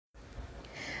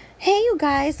Hey you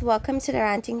guys, welcome to the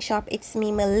Ranting Shop. It's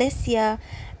me, Melissa,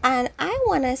 and I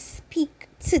want to speak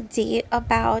today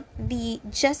about the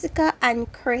Jessica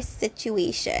and Chris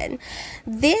situation.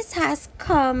 This has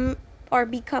come or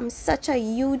become such a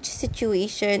huge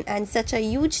situation and such a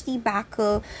huge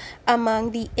debacle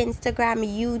among the Instagram,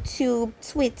 YouTube,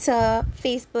 Twitter,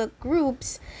 Facebook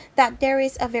groups that there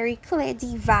is a very clear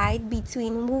divide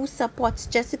between who supports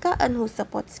Jessica and who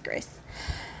supports Chris.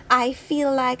 I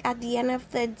feel like at the end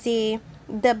of the day,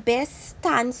 the best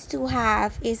stance to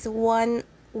have is one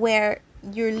where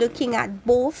you're looking at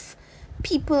both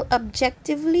people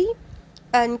objectively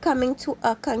and coming to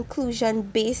a conclusion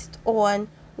based on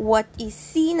what is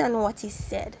seen and what is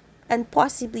said and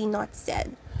possibly not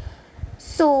said.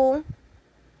 So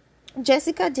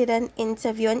Jessica did an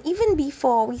interview, and even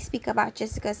before we speak about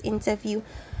Jessica's interview,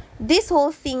 this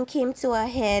whole thing came to a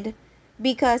head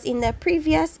because in the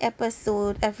previous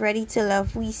episode of Ready to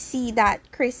Love, we see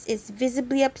that Chris is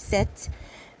visibly upset,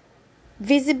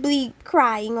 visibly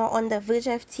crying or on the verge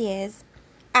of tears,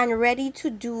 and ready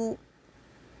to do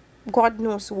God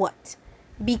knows what.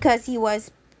 Because he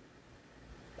was,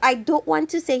 I don't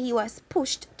want to say he was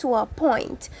pushed to a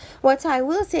point. What I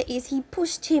will say is he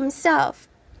pushed himself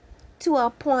to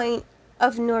a point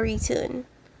of no return,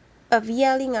 of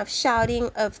yelling, of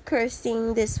shouting, of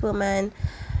cursing this woman.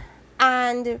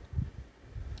 And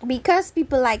because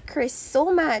people like Chris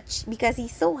so much, because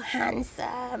he's so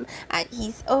handsome and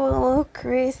he's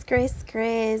Chris,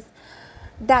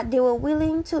 that they were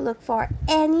willing to look for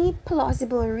any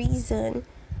plausible reason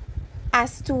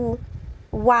as to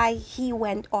why he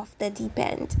went off the deep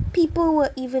end. People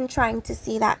were even trying to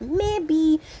say that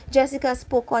maybe Jessica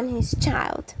spoke on his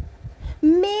child.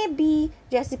 Maybe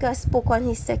Jessica spoke on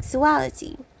his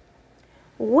sexuality.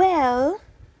 Well,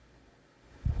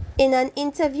 in an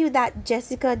interview that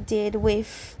Jessica did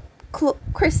with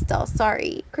Crystal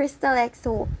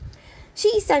XO, she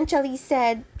essentially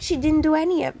said she didn't do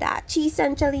any of that. She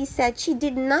essentially said she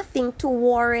did nothing to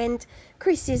warrant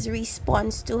Chris's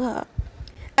response to her.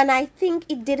 And I think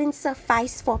it didn't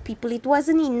suffice for people. It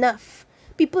wasn't enough.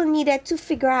 People needed to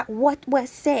figure out what was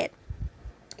said.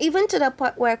 Even to the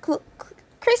point where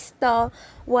Crystal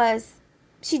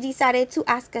she decided to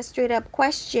ask a straight up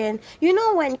question. You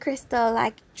know, when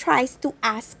Crystal tries to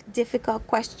ask difficult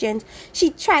questions, she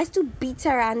tries to beat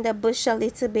around the bush a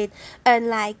little bit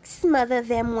and smother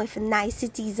them with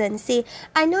niceties and say,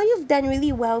 I know you've done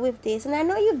really well with this and I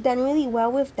know you've done really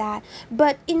well with that,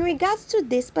 but in regards to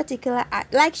this particular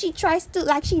act,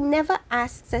 she never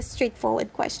asks a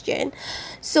straightforward question.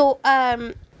 So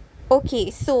okay,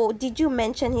 so did you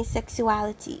mention his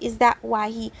sexuality? Is that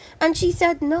why and she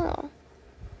said no.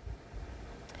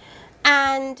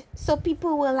 And so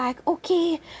people were like,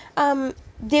 okay,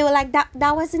 they were like,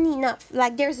 that wasn't enough.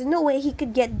 There's no way he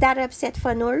could get that upset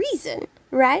for no reason,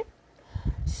 right?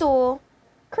 So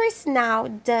Chris now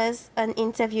does an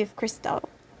interview with Crystal,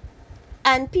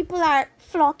 and people are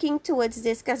flocking towards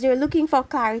this because they're looking for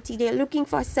clarity. They're looking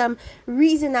for some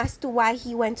reason as to why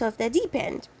he went off the deep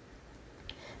end.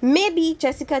 Maybe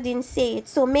Jessica didn't say it,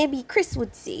 so maybe Chris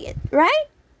would say it, right?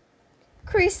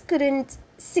 Chris couldn't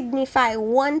signify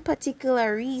one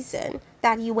particular reason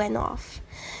that he went off.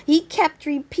 He kept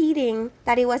repeating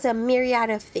that it was a myriad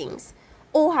of things.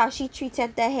 Oh, how she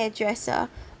treated the hairdresser.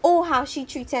 Oh, how she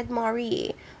treated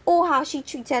Marie. Oh, how she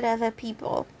treated other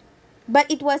people. But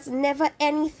it was never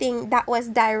anything that was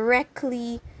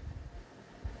directly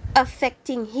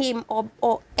affecting him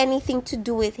or anything to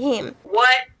do with him.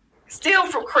 What? Still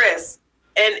from Chris.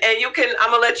 And I'm going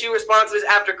to let you respond to this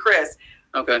after Chris.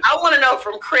 Okay. I want to know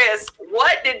from Chris,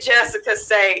 what did Jessica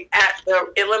say at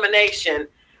the elimination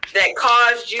that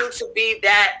caused you to be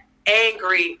that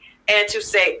angry and to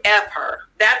say F her?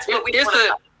 That's what we want to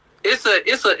know.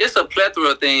 It's a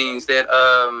plethora of things that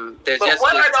But Jessica,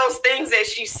 what are those things that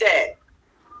she said?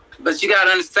 But you got to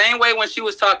understand, same way when she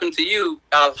was talking to you,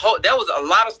 there was a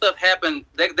lot of stuff happened.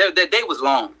 That day was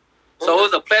long. So it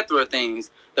was a plethora of things.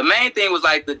 The main thing was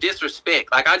the disrespect.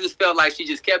 I just felt like she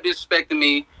just kept disrespecting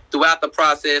me throughout the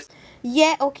process.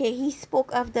 Yeah, okay, he spoke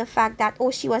of the fact that,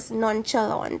 she was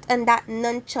nonchalant, and that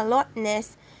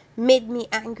nonchalantness made me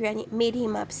angry and it made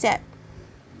him upset.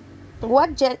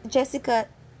 What Jessica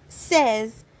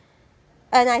says,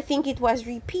 and I think it was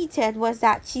repeated, was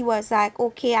that she was like,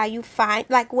 okay, are you fine?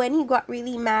 When he got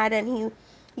really mad and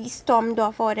he stormed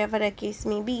off or whatever the case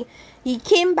may be, he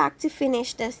came back to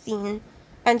finish the scene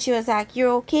and she was like,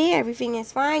 you're okay, everything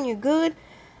is fine, you're good.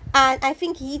 And I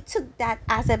think he took that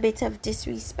as a bit of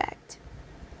disrespect.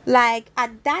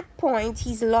 At that point,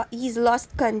 he's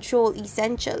lost control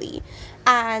essentially,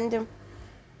 and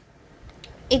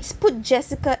it's put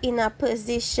Jessica in a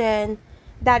position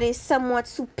that is somewhat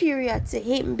superior to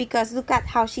him, because look at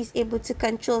how she's able to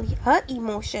control her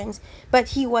emotions, but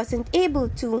he wasn't able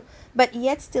to. But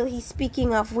yet still he's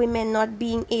speaking of women not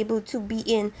being able to be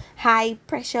in high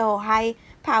pressure or high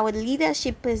powered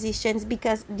leadership positions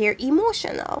because they're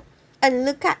emotional. And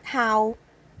look at how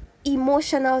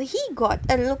emotional he got,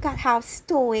 and look at how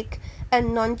stoic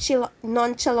and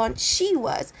nonchalant she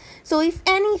was. So if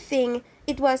anything,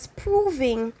 it was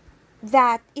proving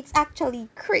that it's actually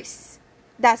Chris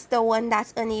that's the one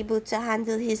that's unable to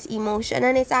handle his emotion,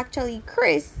 and it's actually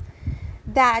Chris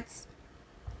that's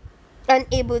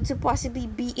unable to possibly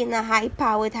be in a high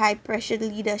powered, high pressured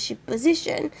leadership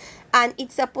position, and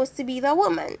it's supposed to be the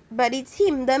woman, but it's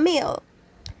him, the male.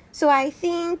 So I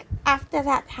think after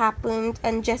that happened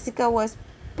and Jessica was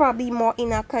probably more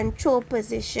in a control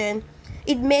position,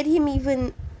 it made him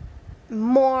even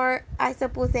more, I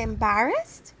suppose,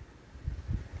 embarrassed.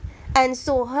 And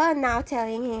so her now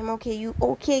telling him, okay,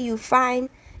 you fine,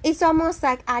 it's almost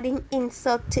like adding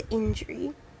insult to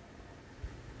injury.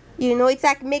 You know, it's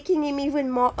like making him even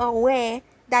more aware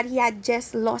that he had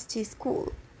just lost his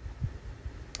cool.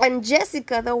 And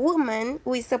Jessica, the woman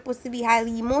who is supposed to be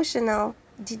highly emotional,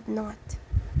 did not.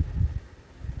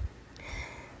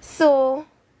 So,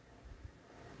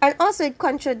 and also it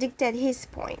contradicted his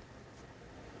point.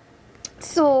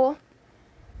 So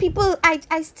people,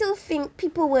 I still think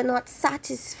people were not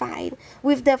satisfied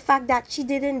with the fact that she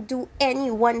didn't do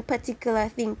any one particular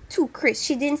thing to Chris.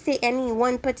 She didn't say any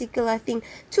one particular thing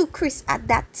to Chris at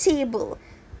that table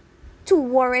to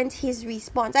warrant his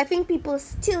response. I think people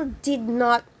still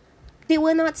they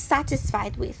were not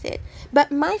satisfied with it.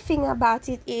 But my thing about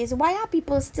it is, why are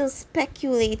people still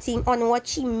speculating on what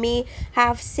she may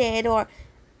have said?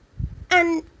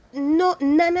 And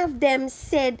none of them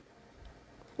said,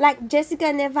 like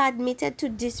Jessica never admitted to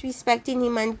disrespecting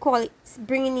him and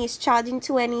bringing his child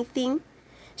into anything.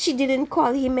 She didn't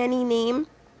call him any name.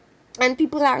 And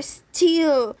people are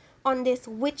still on this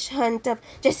witch hunt of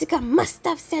Jessica must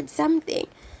have said something.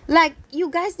 Like, you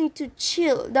guys need to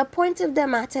chill. The point of the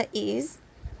matter is,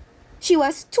 she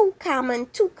was too calm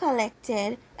and too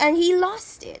collected, and he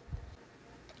lost it.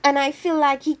 And I feel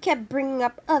like he kept bringing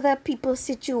up other people's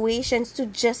situations to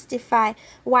justify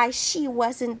why she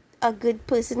wasn't a good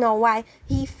person or why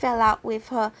he fell out with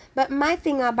her. But my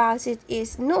thing about it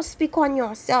is, no, speak on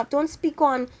yourself. Don't speak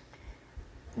on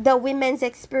the women's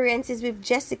experiences with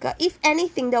Jessica. If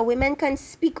anything, the women can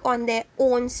speak on their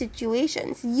own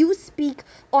situations. You speak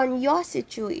on your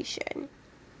situation.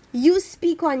 You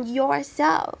speak on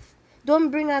yourself.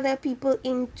 Don't bring other people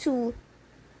into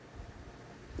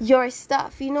your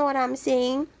stuff. You know what I'm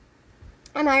saying?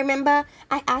 And I remember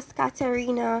I asked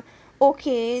Katerina,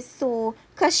 okay, so,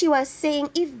 because she was saying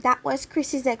if that was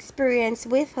Chris's experience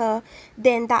with her,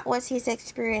 then that was his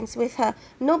experience with her.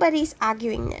 Nobody's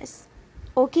arguing this.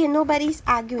 Okay, nobody's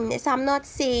arguing this. I'm not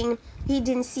saying he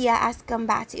didn't see her as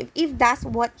combative. If that's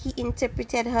what he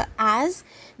interpreted her as,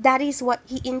 that is what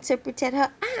he interpreted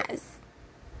her as.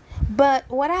 But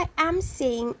what I am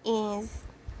saying is,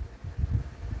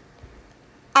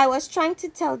 I was trying to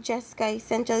tell Jessica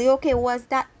essentially, okay, was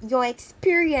that your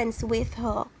experience with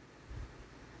her?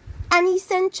 And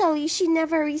essentially, she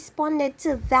never responded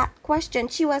to that question.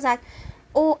 She was like,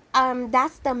 oh,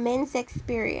 that's the men's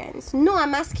experience. No,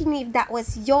 I'm asking you if that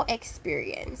was your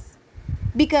experience.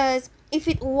 Because if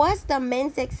it was the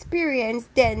men's experience,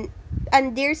 then,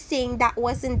 and they're saying that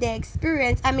wasn't their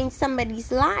experience, I mean, somebody's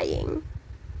lying.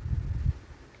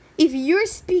 If you're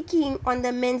speaking on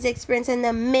the men's experience and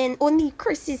the men, only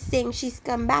Chris is saying she's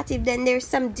combative, then there's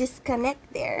some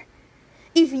disconnect there.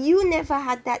 If you never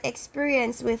had that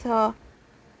experience with her,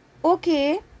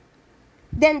 okay,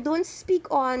 then don't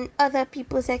speak on other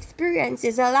people's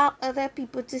experiences. Allow other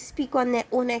people to speak on their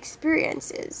own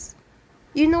experiences.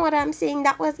 You know what I'm saying?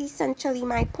 That was essentially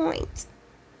my point.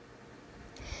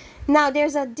 Now,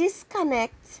 there's a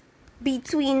disconnect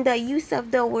between the use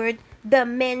of the word the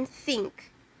men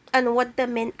think and what the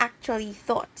men actually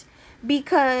thought.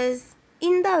 Because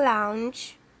in the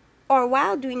lounge, or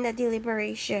while doing the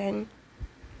deliberation,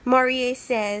 Maury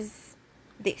says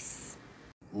this.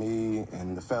 Me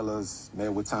and the fellas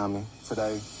met with Tommy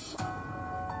today.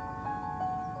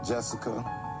 Jessica,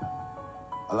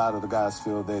 a lot of the guys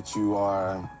feel that you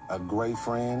are a great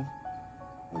friend,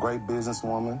 a great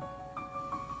businesswoman,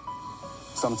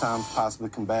 sometimes possibly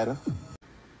combative.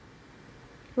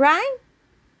 Right?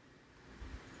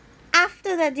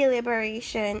 After the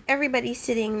deliberation, everybody's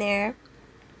sitting there.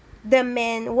 The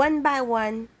men, one by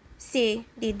one, say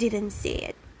they didn't say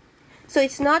it. So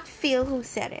it's not Phil who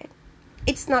said it.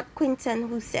 It's not Quinton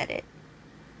who said it.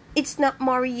 It's not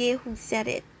Maurier who said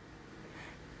it.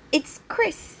 It's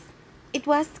Chris it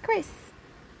was Chris.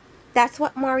 That's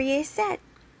what Maurier said.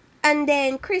 And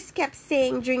then Chris kept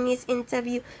saying during his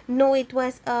interview, no, it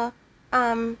was a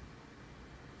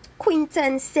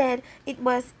Quinton said it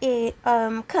was a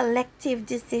collective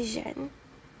decision.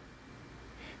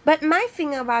 But my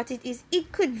thing about it is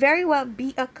it could very well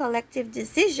be a collective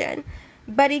decision,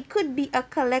 but it could be a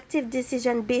collective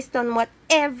decision based on what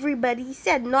everybody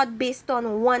said, not based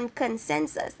on one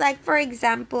consensus. Like, for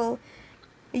example,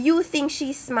 you think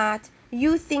she's smart,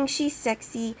 you think she's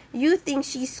sexy, you think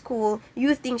she's cool,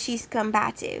 you think she's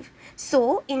combative.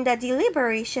 So, in the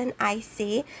deliberation, I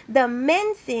say the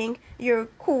men think you're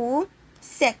cool,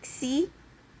 sexy,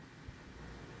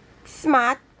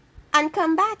 smart, and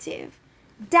combative.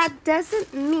 That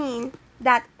doesn't mean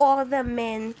that all the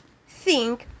men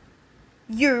think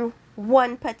you're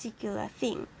one particular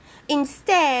thing.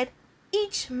 Instead,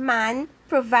 each man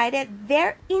provided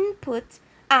their input,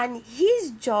 and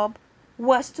his job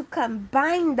was to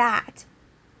combine that,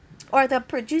 or the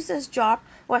producer's job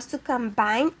was to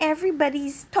combine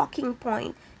everybody's talking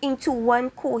point into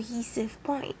one cohesive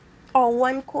point or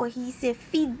one cohesive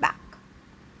feedback.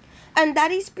 And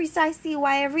that is precisely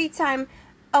why every time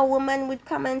a woman would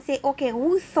come and say, okay,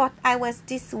 who thought I was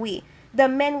this way? The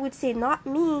men would say, not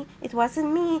me, it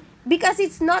wasn't me. Because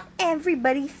it's not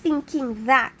everybody thinking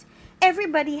that.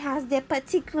 Everybody has their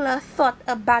particular thought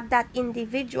about that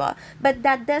individual. But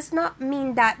that does not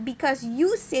mean that because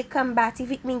you say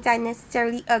combative, it means I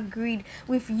necessarily agreed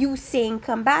with you saying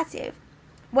combative.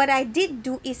 What I did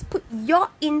do is put your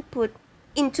input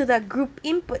into the group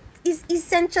input. It's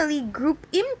essentially group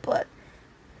input.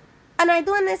 And I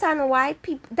don't understand why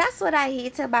people... That's what I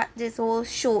hate about this whole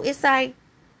show. It's like,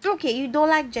 okay, you don't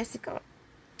like Jessica,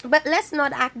 but let's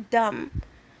not act dumb.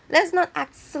 Let's not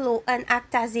act slow and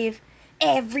act as if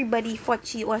everybody thought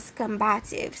she was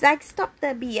combative. Like, stop the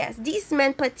BS. These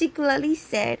men particularly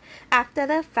said after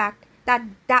the fact that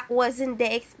that wasn't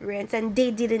their experience and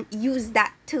they didn't use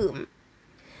that term.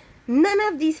 None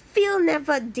of these... Phil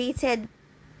never dated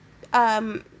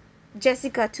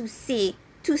Jessica to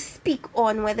speak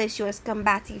on whether she was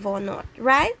combative or not,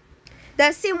 right?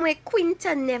 The same way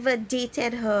Quinton never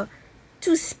dated her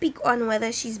to speak on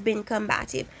whether she's been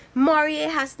combative. Maurier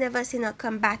has never seen a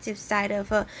combative side of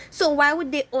her. So why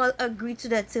would they all agree to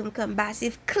the term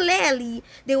combative? Clearly,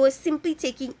 they were simply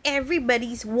taking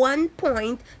everybody's one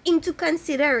point into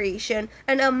consideration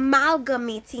and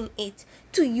amalgamating it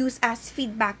to use as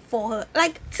feedback for her.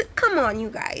 Like, come on,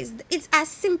 you guys. It's as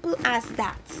simple as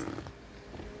that.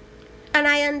 And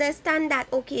I understand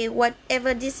that, okay,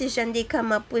 whatever decision they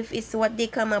come up with is what they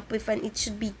come up with and it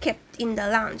should be kept in the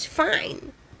lounge.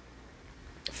 Fine.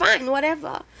 Fine,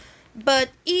 whatever.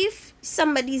 But if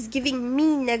somebody's giving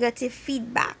me negative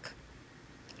feedback,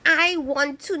 I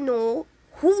want to know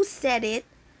who said it,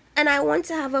 and I want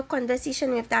to have a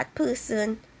conversation with that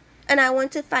person, and I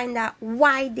want to find out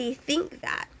why they think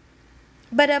that.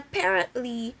 But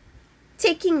apparently,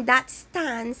 taking that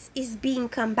stance is being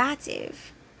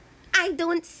combative. I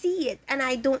don't see it and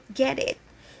I don't get it.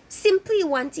 Simply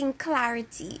wanting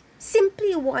clarity,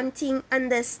 simply wanting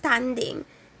understanding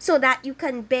so that you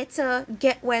can better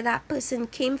get where that person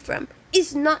came from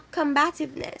is not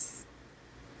combativeness.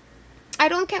 I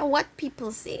don't care what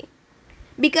people say.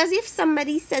 Because if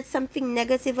somebody said something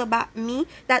negative about me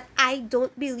that I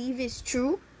don't believe is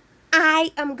true,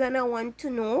 I am gonna want to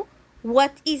know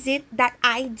what is it that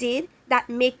I did that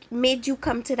made you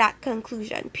come to that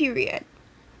conclusion, period.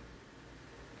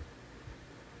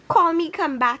 Call me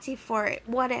combative for it,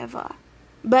 whatever.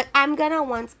 But I'm gonna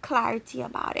want clarity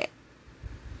about it.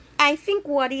 I think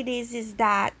what it is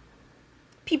that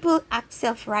people act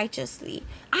self-righteously.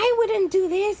 I wouldn't do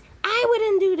this. I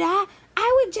wouldn't do that.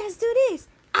 I would just do this.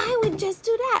 I would just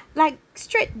do that. Like,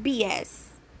 straight BS.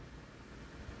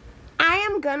 I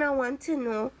am gonna want to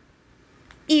know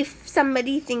if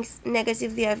somebody thinks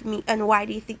negatively of me and why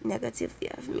they think negatively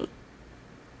of me.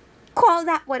 Call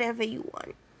that whatever you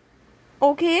want.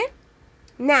 Okay?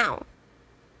 Now,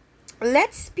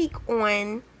 let's speak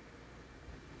on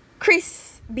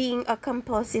Chris being a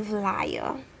compulsive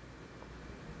liar.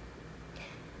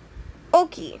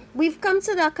 Okay, we've come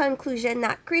to the conclusion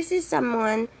that Chris is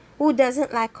someone who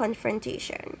doesn't like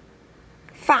confrontation.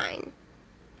 Fine.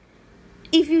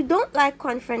 If you don't like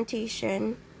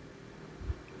confrontation,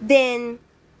 then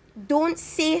don't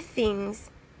say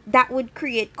things that would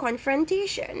create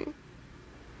confrontation.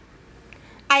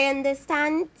 I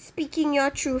understand speaking your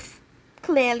truth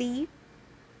clearly,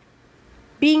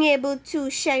 being able to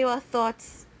share your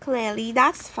thoughts clearly,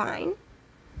 that's fine.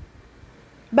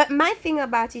 But my thing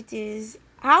about it is,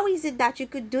 how is it that you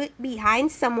could do it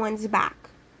behind someone's back?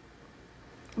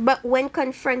 But when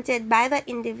confronted by the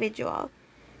individual,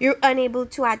 you're unable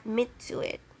to admit to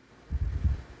it.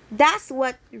 That's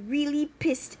what really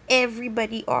pissed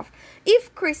everybody off.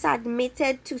 If Chris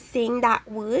admitted to saying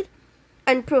that word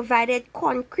and provided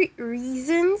concrete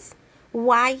reasons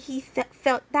why he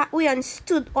felt that way and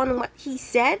stood on what he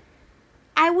said,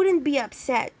 I wouldn't be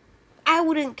upset. I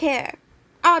wouldn't care.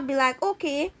 I would be like,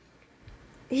 okay,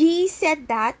 he said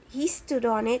that, he stood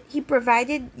on it, he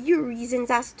provided you reasons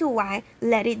as to why,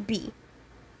 let it be.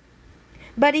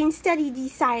 But instead he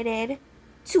decided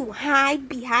to hide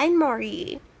behind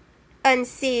Maurier and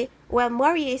say, well,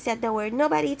 Maurier said the word.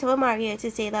 Nobody told Maurier to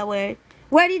say the word.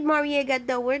 Where did Maurier get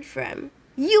the word from?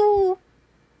 You.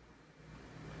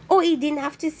 Oh, he didn't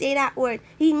have to say that word.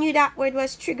 He knew that word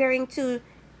was triggering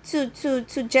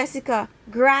to Jessica.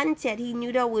 Granted, he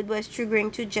knew the word was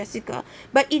triggering to Jessica.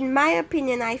 But in my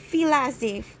opinion, I feel as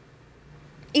if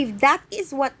that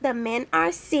is what the men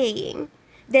are saying,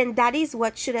 then that is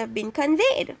what should have been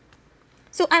conveyed.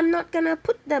 So I'm not gonna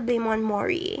put the blame on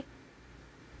Maurier.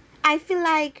 I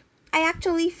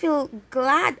actually feel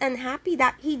glad and happy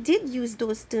that he did use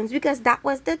those terms, because that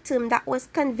was the term that was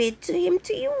conveyed to him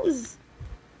to use.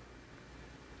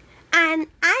 And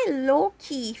I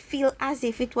low-key feel as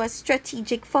if it was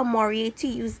strategic for Maurier to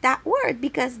use that word,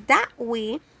 because that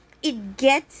way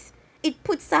it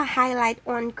puts a highlight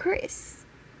on Chris.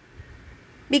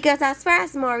 Because as far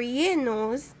as Maurier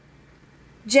knows,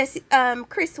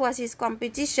 Chris was his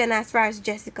competition as far as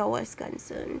Jessica was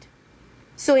concerned.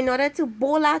 So in order to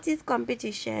bowl out his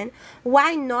competition,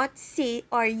 why not say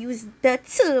or use the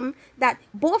term that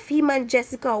both him and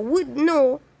Jessica would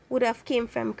know would have came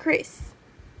from Chris?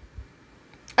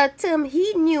 A term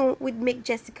he knew would make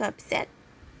Jessica upset.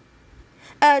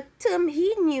 A term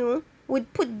he knew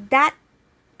would put that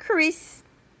Chris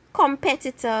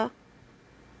competitor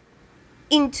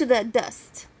into the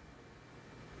dust.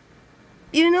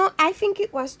 You know, I think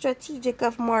it was strategic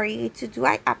of Maurier to do.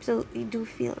 I absolutely do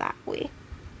feel that way.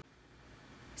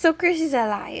 So Chris is a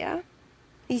liar.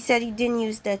 He said he didn't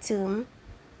use the term,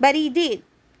 but he did.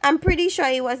 I'm pretty sure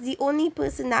he was the only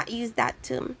person that used that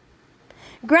term.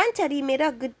 Granted, he made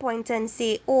a good point and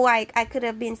say, oh, I could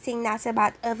have been saying that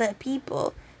about other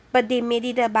people, but they made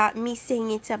it about me saying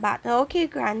it about her. Okay,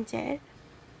 granted.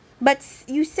 But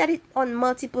you said it on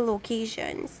multiple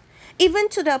occasions. Even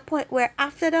to the point where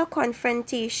after the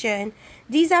confrontation,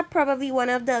 these are probably one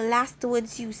of the last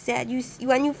words you said.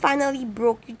 When you finally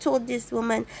broke, you told this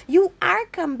woman, you are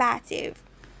combative,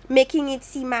 making it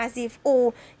seem as if,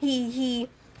 oh, he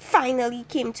finally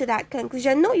came to that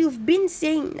conclusion. No, you've been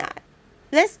saying that.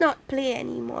 Let's not play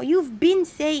anymore. You've been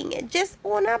saying it. Just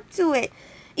own up to it.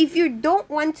 If you don't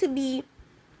want to be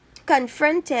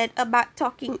confronted about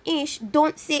talking ish,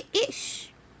 don't say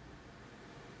ish.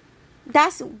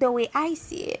 That's the way I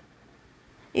see it.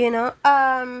 You know?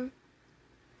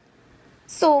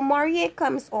 So Maurier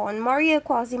comes on. Maurier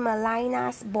calls him a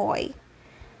lying-ass boy.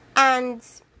 And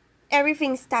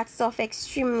everything starts off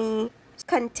extremely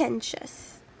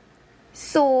contentious.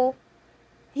 So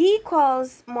he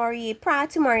calls Maurier, prior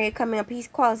to Maurier coming up, he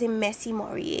calls him Messy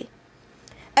Maurier.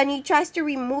 And he tries to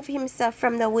remove himself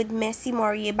from the word Messy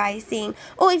Maurier by saying,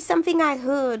 oh, it's something I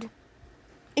heard.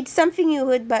 It's something you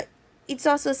heard, but it's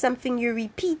also something you're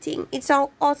repeating. It's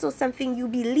also something you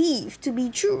believe to be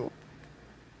true.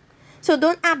 So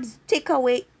don't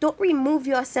remove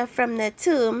yourself from the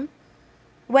term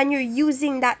when you're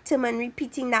using that term and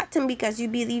repeating that term because you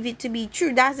believe it to be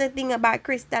true. That's the thing about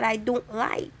Chris that I don't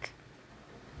like.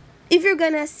 If you're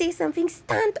gonna say something,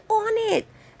 stand on it.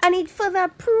 And it further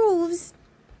proves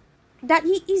that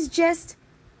he is just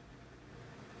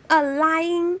a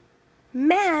lying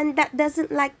man that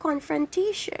doesn't like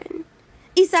confrontation.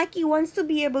 It's like he wants to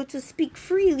be able to speak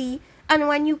freely, and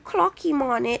when you clock him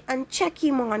on it and check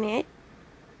him on it,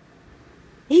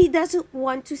 he doesn't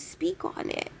want to speak on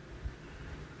it.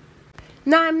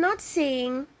 Now, I'm not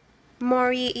saying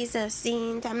Maurier is a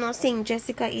saint. I'm not saying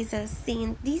Jessica is a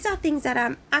saint. These are things that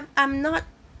I'm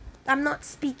not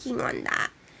speaking on that.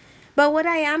 But what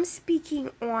I am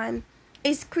speaking on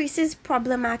is Chris's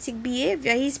problematic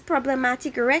behavior, his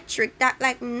problematic rhetoric that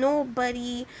like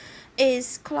nobody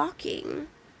is clocking.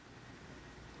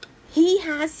 He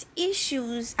has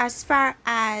issues as far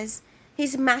as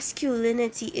his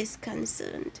masculinity is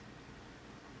concerned.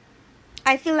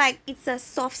 I feel like it's a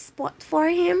soft spot for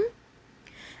him.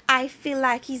 I feel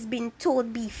like he's been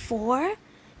told before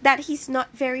that he's not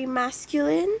very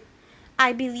masculine.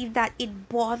 I believe that it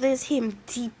bothers him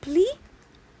deeply.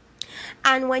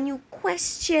 And when you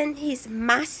question his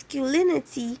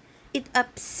masculinity, it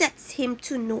upsets him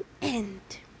to no end.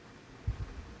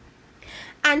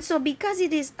 And so because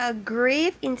it is a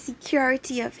grave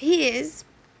insecurity of his,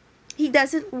 he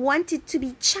doesn't want it to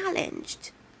be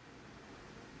challenged.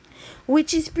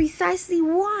 Which is precisely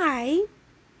why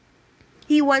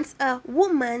he wants a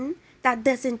woman that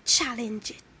doesn't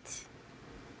challenge it.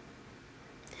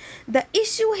 The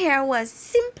issue here was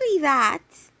simply that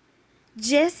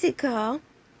Jessica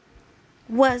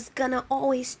was gonna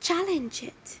always challenge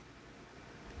it.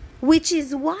 Which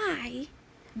is why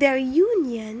their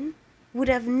union would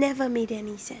have never made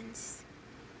any sense.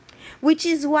 Which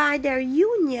is why their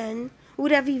union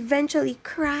would have eventually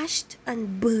crashed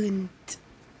and burnt.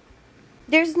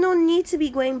 There's no need to be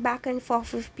going back and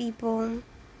forth with people.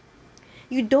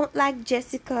 You don't like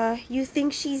Jessica, you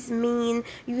think she's mean,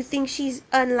 you think she's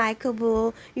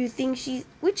unlikable, you think she's...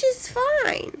 which is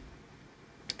fine.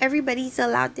 Everybody's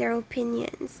allowed their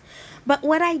opinions. But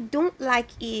what I don't like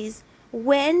is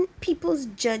when people's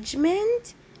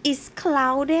judgment is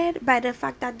clouded by the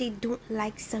fact that they don't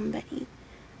like somebody.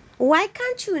 Why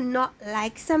can't you not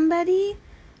like somebody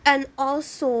and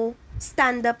also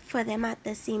stand up for them at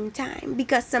the same time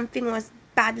because something was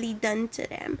badly done to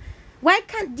them? Why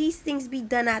can't these things be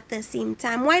done at the same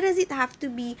time? Why does it have to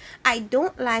be, I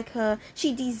don't like her,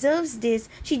 she deserves this,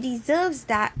 she deserves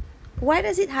that? Why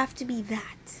does it have to be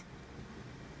that?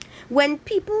 When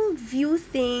people view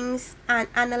things and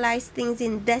analyze things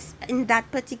in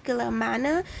that particular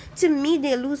manner, to me,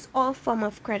 they lose all form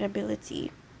of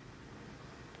credibility.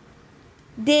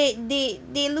 They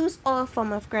lose all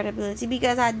form of credibility,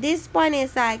 because at this point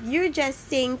it's like you're just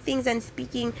saying things and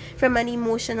speaking from an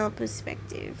emotional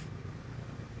perspective.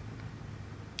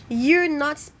 You're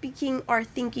not speaking or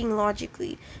thinking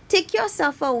logically. Take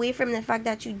yourself away from the fact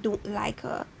that you don't like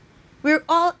her. We're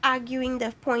all arguing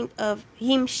the point of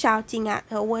him shouting at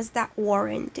her. Was that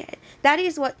warranted? That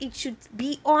is what it should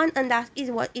be on, and that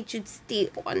is what it should stay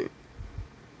on.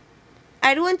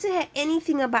 I don't want to hear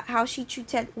anything about how she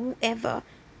treated whoever.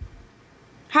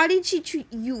 How did she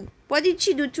treat you? What did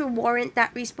she do to warrant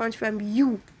that response from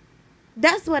you?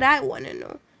 That's what I want to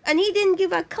know. And he didn't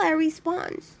give a clear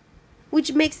response,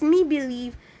 which makes me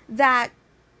believe that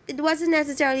it wasn't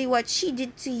necessarily what she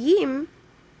did to him,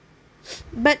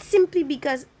 but simply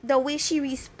because the way she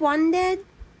responded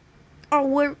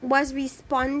or was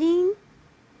responding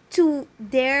to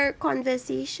their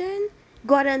conversation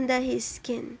got under his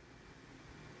skin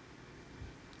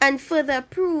and further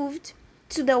proved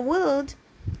to the world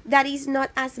that he's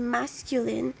not as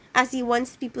masculine as he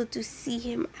wants people to see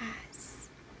him as.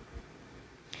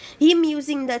 Him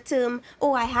using the term,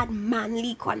 oh, I had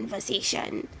manly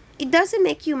conversation. It doesn't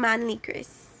make you manly,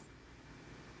 Chris.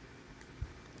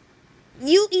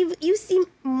 You seem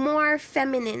more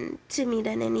feminine to me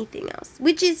than anything else,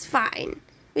 which is fine,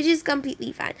 which is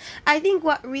completely fine. I think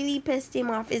what really pissed him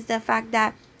off is the fact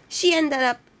that she ended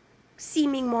up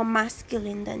seeming more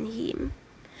masculine than him.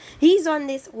 He's on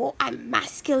this, oh, I'm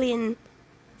masculine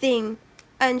thing,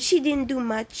 and she didn't do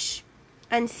much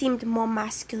and seemed more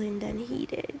masculine than he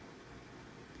did,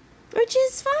 which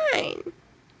is fine.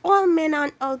 All men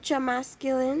aren't ultra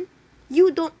masculine.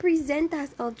 You don't present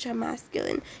as ultra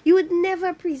masculine. You would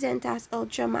never present as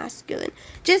ultra masculine.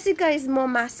 Jessica is more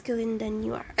masculine than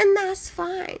you are, and that's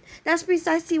fine. That's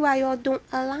precisely why y'all don't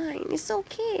align. It's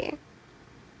okay.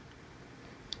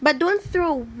 But don't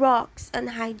throw rocks and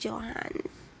hide your hands.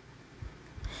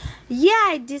 Yeah,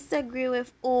 I disagree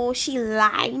with, oh, she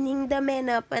lining the men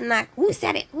up and like, who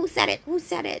said it? Who said it? Who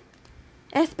said it?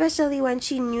 Especially when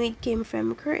she knew it came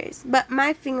from Chris. But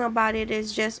my thing about it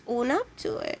is just own up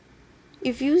to it.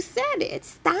 If you said it,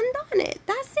 stand on it.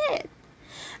 That's it.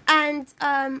 And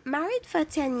married for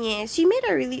 10 years, she made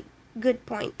a really good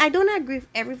point. I don't agree with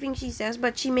everything she says,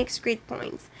 but she makes great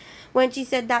points. When she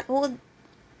said that whole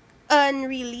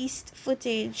unreleased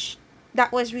footage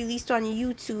that was released on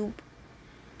YouTube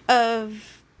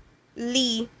of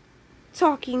Lee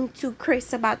talking to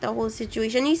Chris about the whole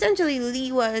situation. Essentially,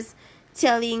 Lee was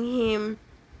telling him,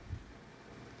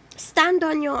 stand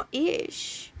on your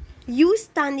ish. You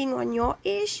standing on your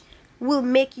ish will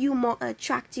make you more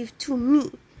attractive to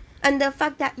me. And the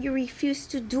fact that you refuse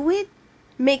to do it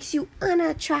makes you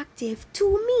unattractive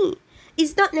to me.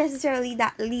 It's not necessarily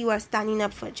that Lee was standing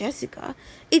up for Jessica.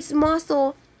 It's more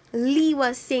so Lee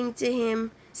was saying to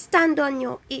him, stand on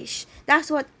your ish. That's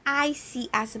what I see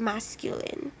as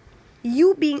masculine.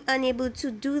 You being unable to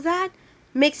do that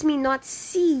makes me not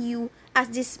see you as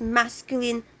this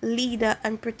masculine leader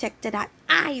and protector that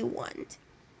I want.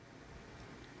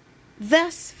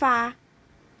 Thus far,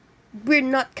 we're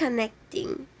not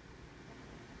connecting.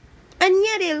 And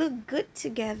yeah, they look good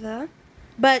together,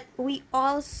 but we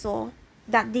all saw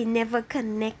that they never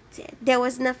connected. There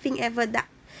was nothing ever that,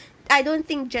 I don't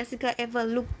think Jessica ever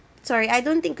looked, sorry, I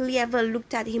don't think Lee ever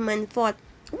looked at him and thought,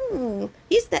 ooh,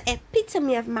 he's the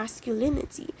epitome of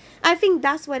masculinity. I think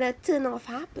that's where the turn-off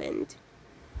happened.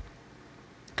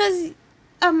 Because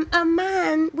a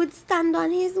man would stand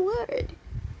on his word.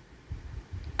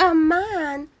 A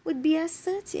man would be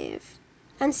assertive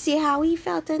and say how he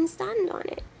felt and stand on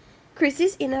it.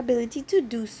 Chris's inability to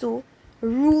do so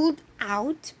ruled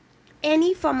out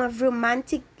any form of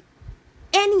romantic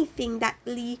anything that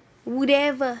Lee would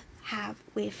ever have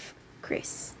with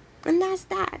Chris. And that's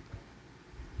that.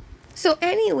 So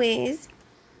anyways,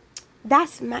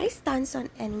 that's my stance on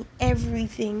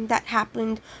everything that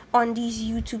happened on these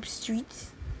YouTube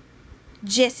streets.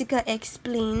 Jessica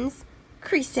explains,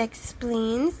 Chris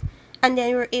explains, and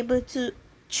then we're able to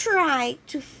try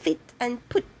to fit and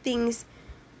put things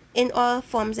in all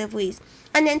forms of ways.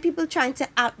 And then people trying to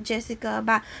out Jessica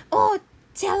about, oh,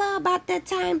 tell her about that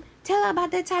time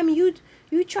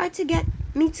you tried to get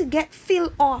me to get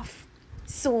Phil off.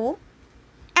 So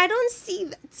I don't see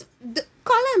that,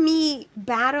 calling me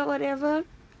bad or whatever,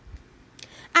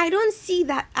 I don't see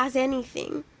that as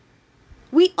anything.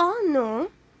 We all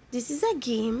know this is a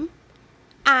game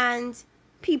and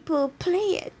people play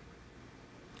it.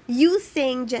 You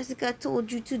saying Jessica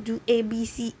told you to do A, B,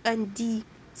 C, and D,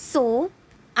 so,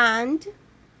 and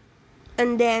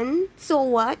then, so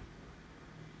what?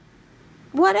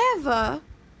 Whatever.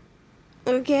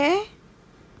 Okay?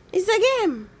 It's a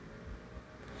game.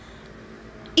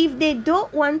 If they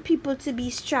don't want people to be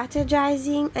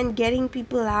strategizing and getting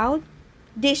people out,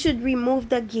 they should remove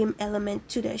the game element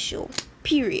to the show.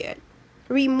 Period.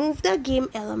 Remove the game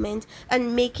element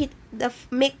and make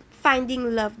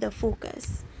finding love the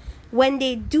focus. When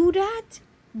they do that,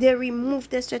 they remove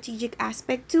the strategic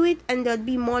aspect to it, and there'll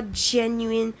be more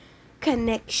genuine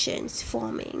connections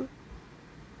forming.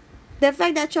 The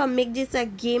fact that y'all make this a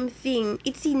game thing,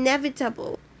 it's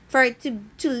inevitable for it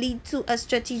to lead to a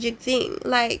strategic thing.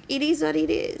 Like, it is what it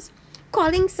is.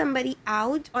 Calling somebody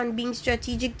out on being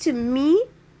strategic, to me,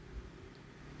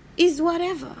 is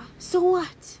whatever. So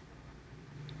what?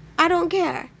 I don't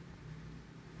care.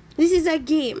 This is a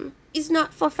game. It's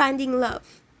not for finding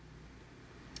love.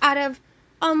 Out of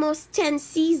almost 10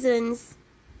 seasons,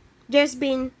 there's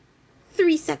been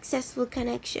 3 successful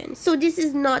connections. So this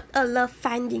is not a love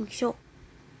finding show.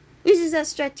 This is a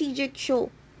strategic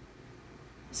show.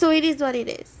 So it is what it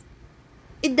is.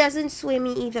 It doesn't sway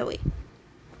me either way.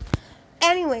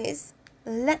 Anyways,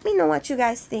 let me know what you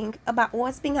guys think about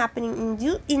what's been happening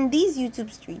in these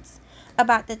YouTube streets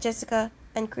about the Jessica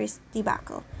and Chris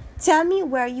debacle. Tell me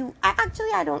where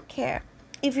I don't care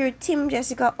if you're Team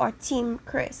Jessica or Team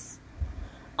Chris.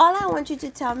 All I want you to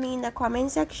tell me in the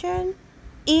comment section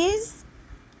is,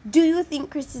 do you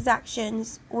think Chris's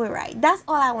actions were right? That's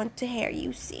all I want to hear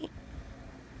you say.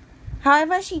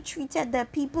 However she treated the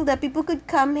people could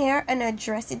come here and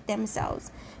address it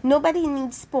themselves. Nobody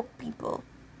needs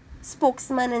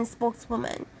spokesman and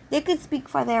spokeswoman. They could speak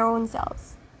for their own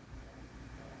selves.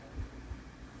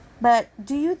 But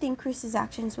do you think Chris's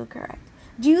actions were correct?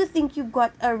 Do you think you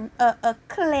got a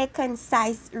clear,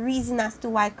 concise reason as to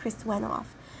why Chris went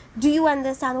off? Do you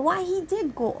understand why he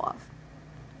did go off?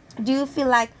 Do you feel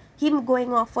like him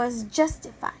going off was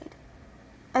justified?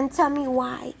 And tell me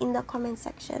why in the comment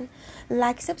section.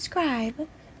 Like, subscribe,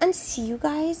 and see you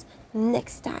guys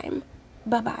next time.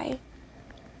 Bye-bye.